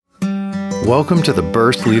Welcome to the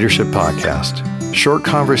Burst Leadership Podcast. Short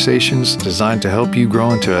conversations designed to help you grow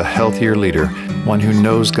into a healthier leader, one who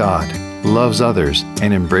knows God, loves others,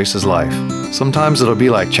 and embraces life. Sometimes it'll be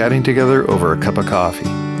like chatting together over a cup of coffee,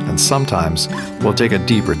 and sometimes we'll take a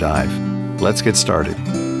deeper dive. Let's get started.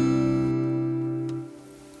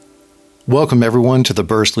 Welcome everyone to the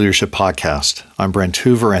Burst Leadership Podcast. I'm Brent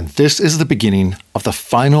Hoover, and this is the beginning of the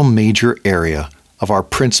final major area of our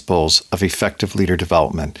principles of effective leader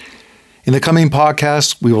development. In the coming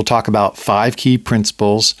podcast, we will talk about 5 key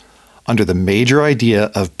principles under the major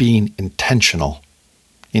idea of being intentional.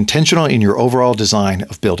 Intentional in your overall design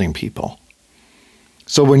of building people.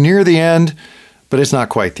 So we're near the end, but it's not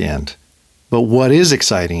quite the end. But what is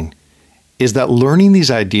exciting is that learning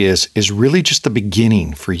these ideas is really just the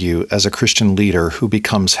beginning for you as a Christian leader who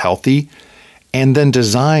becomes healthy and then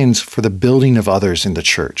designs for the building of others in the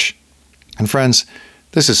church. And friends,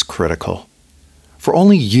 this is critical. For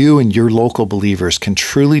only you and your local believers can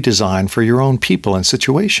truly design for your own people and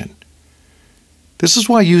situation. This is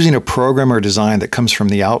why using a program or design that comes from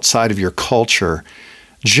the outside of your culture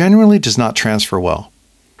generally does not transfer well.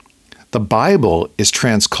 The Bible is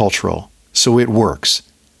transcultural, so it works.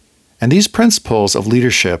 And these principles of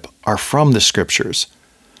leadership are from the scriptures.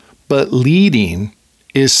 But leading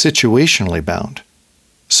is situationally bound.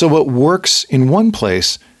 So what works in one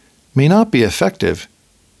place may not be effective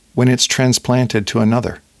when it's transplanted to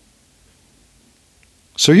another.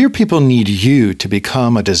 So your people need you to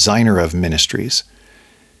become a designer of ministries.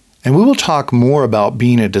 And we will talk more about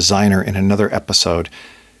being a designer in another episode.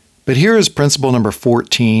 But here is principle number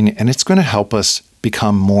 14, and it's going to help us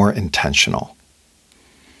become more intentional.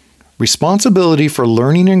 Responsibility for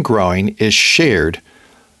learning and growing is shared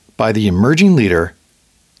by the emerging leader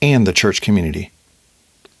and the church community.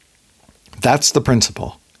 That's the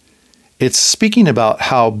principle. It's speaking about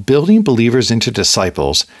how building believers into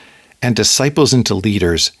disciples and disciples into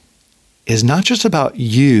leaders is not just about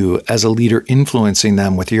you as a leader influencing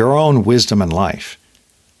them with your own wisdom and life.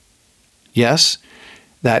 Yes,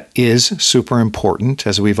 that is super important,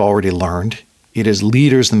 as we've already learned. It is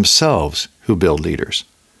leaders themselves who build leaders.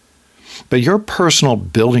 But your personal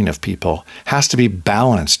building of people has to be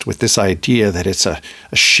balanced with this idea that it's a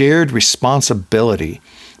shared responsibility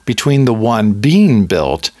between the one being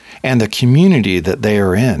built and the community that they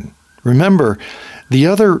are in. Remember, the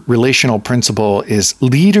other relational principle is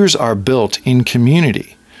leaders are built in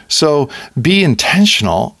community. So be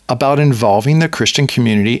intentional about involving the Christian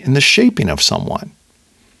community in the shaping of someone.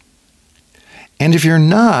 And if you're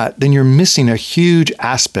not, then you're missing a huge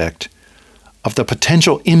aspect of the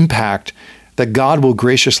potential impact that God will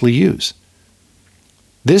graciously use.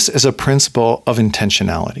 This is a principle of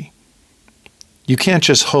intentionality. You can't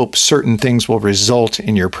just hope certain things will result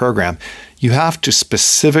in your program. You have to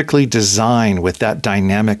specifically design with that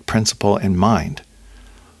dynamic principle in mind.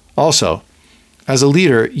 Also, as a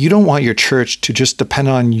leader, you don't want your church to just depend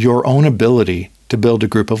on your own ability to build a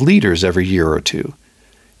group of leaders every year or two,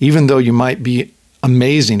 even though you might be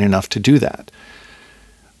amazing enough to do that.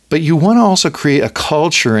 But you want to also create a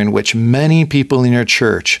culture in which many people in your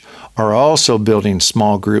church are also building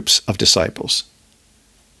small groups of disciples.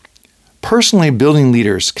 Personally, building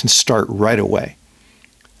leaders can start right away,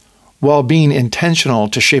 while being intentional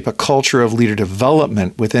to shape a culture of leader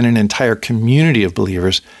development within an entire community of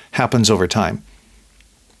believers happens over time.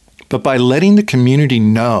 But by letting the community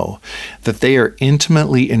know that they are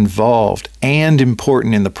intimately involved and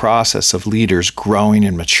important in the process of leaders growing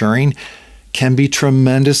and maturing can be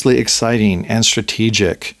tremendously exciting and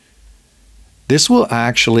strategic. This will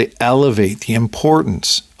actually elevate the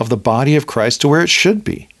importance of the body of Christ to where it should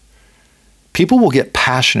be. People will get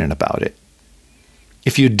passionate about it.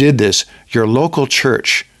 If you did this, your local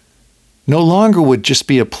church no longer would just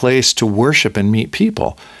be a place to worship and meet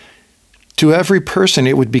people. To every person,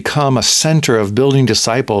 it would become a center of building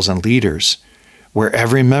disciples and leaders, where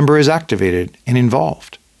every member is activated and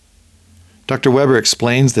involved. Dr. Weber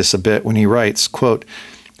explains this a bit when he writes, quote,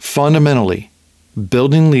 "Fundamentally,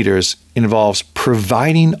 building leaders involves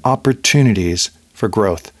providing opportunities for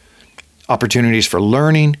growth, opportunities for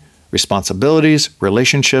learning, responsibilities,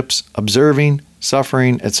 relationships, observing,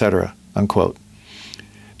 suffering, etc." Unquote.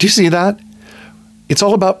 Do you see that? It's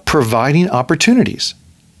all about providing opportunities.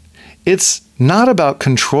 It's not about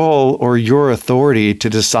control or your authority to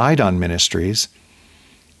decide on ministries.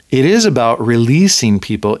 It is about releasing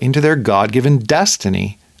people into their God-given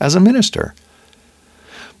destiny as a minister.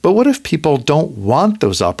 But what if people don't want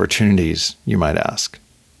those opportunities, you might ask?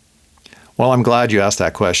 Well, I'm glad you asked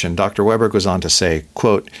that question. Dr. Weber goes on to say,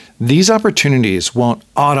 quote, "These opportunities won't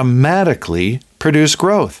automatically produce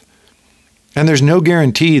growth, and there's no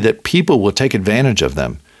guarantee that people will take advantage of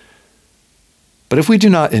them. But if we do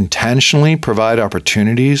not intentionally provide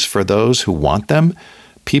opportunities for those who want them,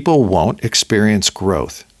 people won't experience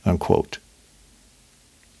growth, unquote.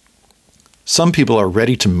 Some people are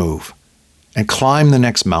ready to move and climb the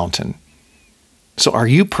next mountain. So are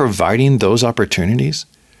you providing those opportunities?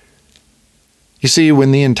 You see,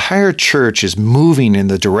 when the entire church is moving in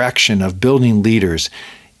the direction of building leaders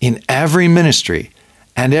in every ministry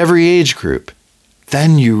and every age group,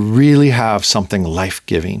 then you really have something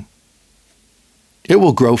life-giving. It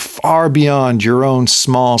will grow far beyond your own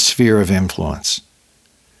small sphere of influence.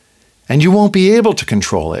 And you won't be able to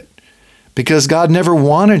control it because God never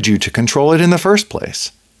wanted you to control it in the first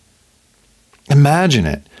place. Imagine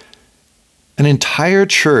it. An entire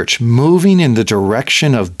church moving in the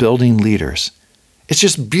direction of building leaders. It's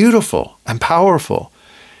just beautiful and powerful.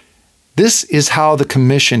 This is how the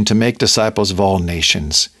commission to make disciples of all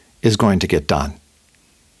nations is going to get done.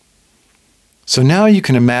 So now you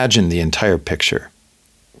can imagine the entire picture.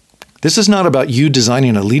 This is not about you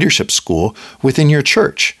designing a leadership school within your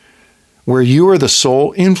church, where you are the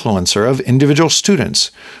sole influencer of individual students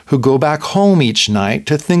who go back home each night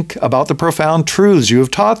to think about the profound truths you have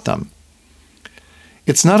taught them.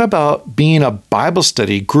 It's not about being a Bible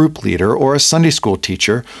study group leader or a Sunday school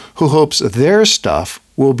teacher who hopes their stuff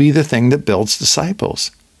will be the thing that builds disciples.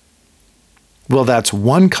 Well, that's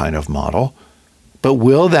one kind of model, but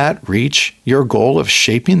will that reach your goal of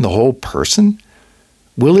shaping the whole person?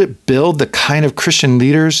 Will it build the kind of Christian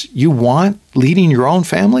leaders you want leading your own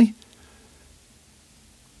family?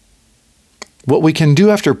 What we can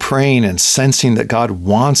do after praying and sensing that God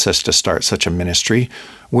wants us to start such a ministry,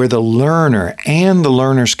 where the learner and the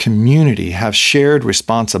learner's community have shared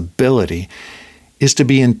responsibility, is to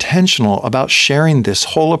be intentional about sharing this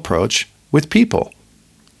whole approach with people.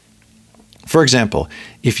 For example,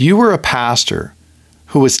 if you were a pastor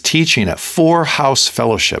who was teaching at 4 house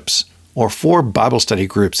fellowships or 4 Bible study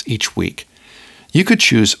groups each week, you could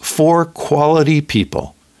choose 4 quality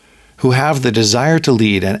people who have the desire to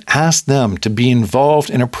lead and ask them to be involved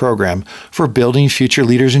in a program for building future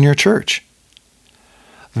leaders in your church.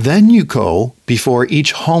 Then you go before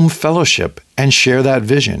each home fellowship and share that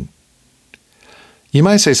vision. You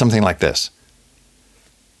might say something like this: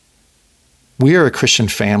 "We are a Christian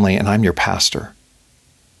family and I'm your pastor.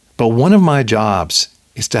 But one of my jobs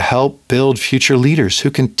is to help build future leaders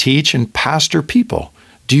who can teach and pastor people.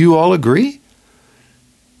 Do you all agree?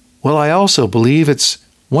 Well, I also believe it's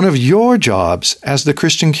one of your jobs as the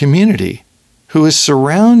Christian community who is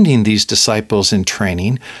surrounding these disciples in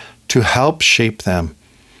training to help shape them.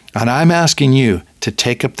 And I'm asking you to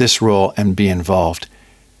take up this role and be involved.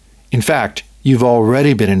 In fact, you've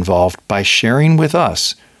already been involved by sharing with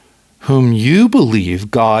us whom you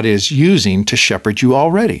believe God is using to shepherd you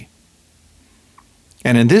already.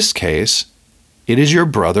 And in this case, it is your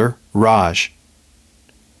brother, Raj.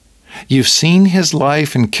 You've seen his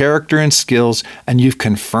life and character and skills, and you've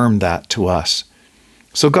confirmed that to us.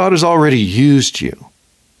 So God has already used you.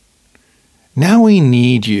 Now we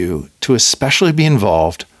need you to especially be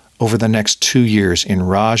involved over the next 2 years in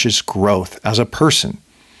Raj's growth as a person,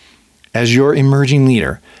 as your emerging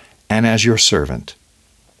leader, and as your servant.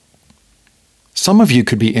 Some of you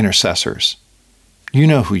could be intercessors. You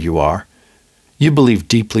know who you are. You believe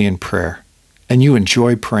deeply in prayer, and you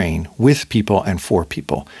enjoy praying with people and for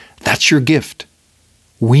people. That's your gift.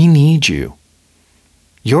 We need you.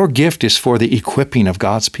 Your gift is for the equipping of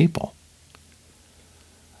God's people.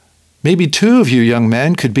 Maybe 2 of you young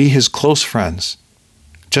men could be his close friends,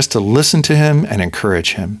 just to listen to him and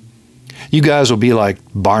encourage him. You guys will be like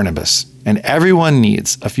Barnabas, and everyone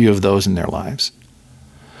needs a few of those in their lives.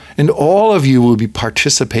 And all of you will be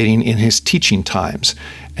participating in his teaching times,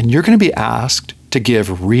 and you're going to be asked to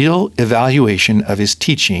give real evaluation of his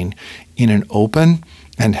teaching in an open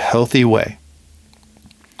and healthy way.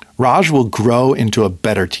 Raj will grow into a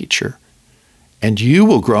better teacher, and you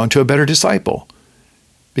will grow into a better disciple,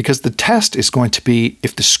 because the test is going to be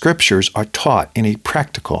if the scriptures are taught in a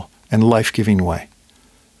practical and life-giving way.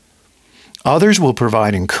 Others will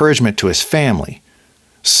provide encouragement to his family.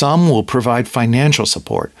 Some will provide financial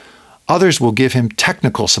support. Others will give him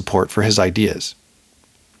technical support for his ideas.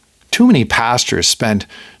 Too many pastors spend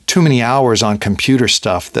too many hours on computer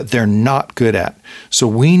stuff that they're not good at. So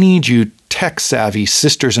we need you tech-savvy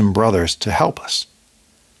sisters and brothers to help us.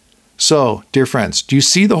 So, dear friends, do you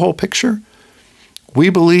see the whole picture? We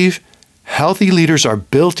believe healthy leaders are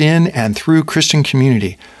built in and through Christian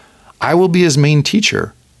community. I will be his main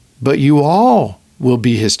teacher, but you all will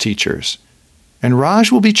be his teachers. And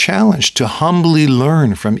Raj will be challenged to humbly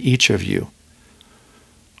learn from each of you.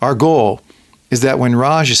 Our goal is that when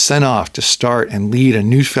Raj is sent off to start and lead a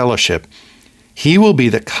new fellowship, he will be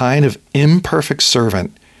the kind of imperfect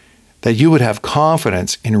servant that you would have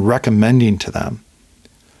confidence in recommending to them.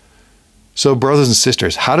 So, brothers and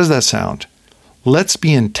sisters, how does that sound? Let's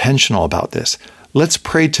be intentional about this. Let's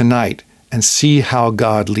pray tonight and see how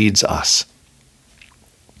God leads us.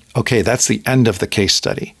 Okay, that's the end of the case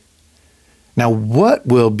study. Now, what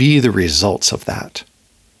will be the results of that?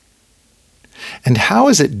 And how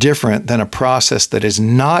is it different than a process that is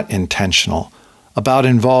not intentional about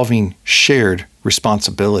involving shared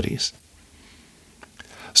responsibilities?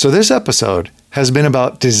 So this episode has been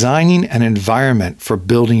about designing an environment for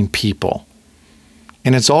building people.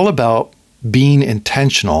 And it's all about being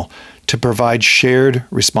intentional to provide shared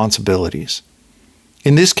responsibilities.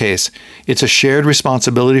 In this case, it's a shared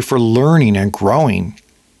responsibility for learning and growing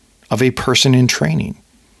of a person in training.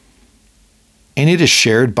 And it is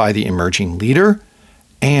shared by the emerging leader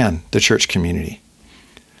and the church community.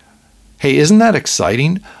 Hey, isn't that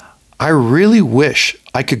exciting? I really wish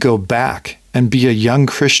I could go back and be a young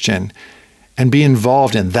Christian and be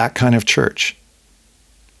involved in that kind of church.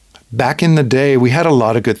 Back in the day, we had a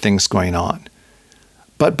lot of good things going on.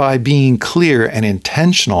 But by being clear and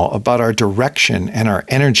intentional about our direction and our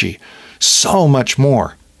energy, so much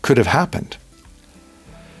more could have happened.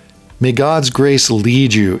 May God's grace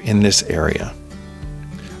lead you in this area.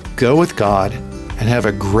 Go with God and have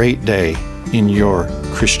a great day in your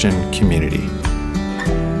Christian community.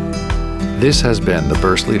 This has been the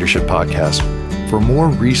Burst Leadership Podcast. For more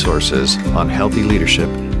resources on healthy leadership,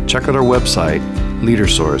 check out our website,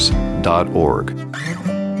 leadersource.org.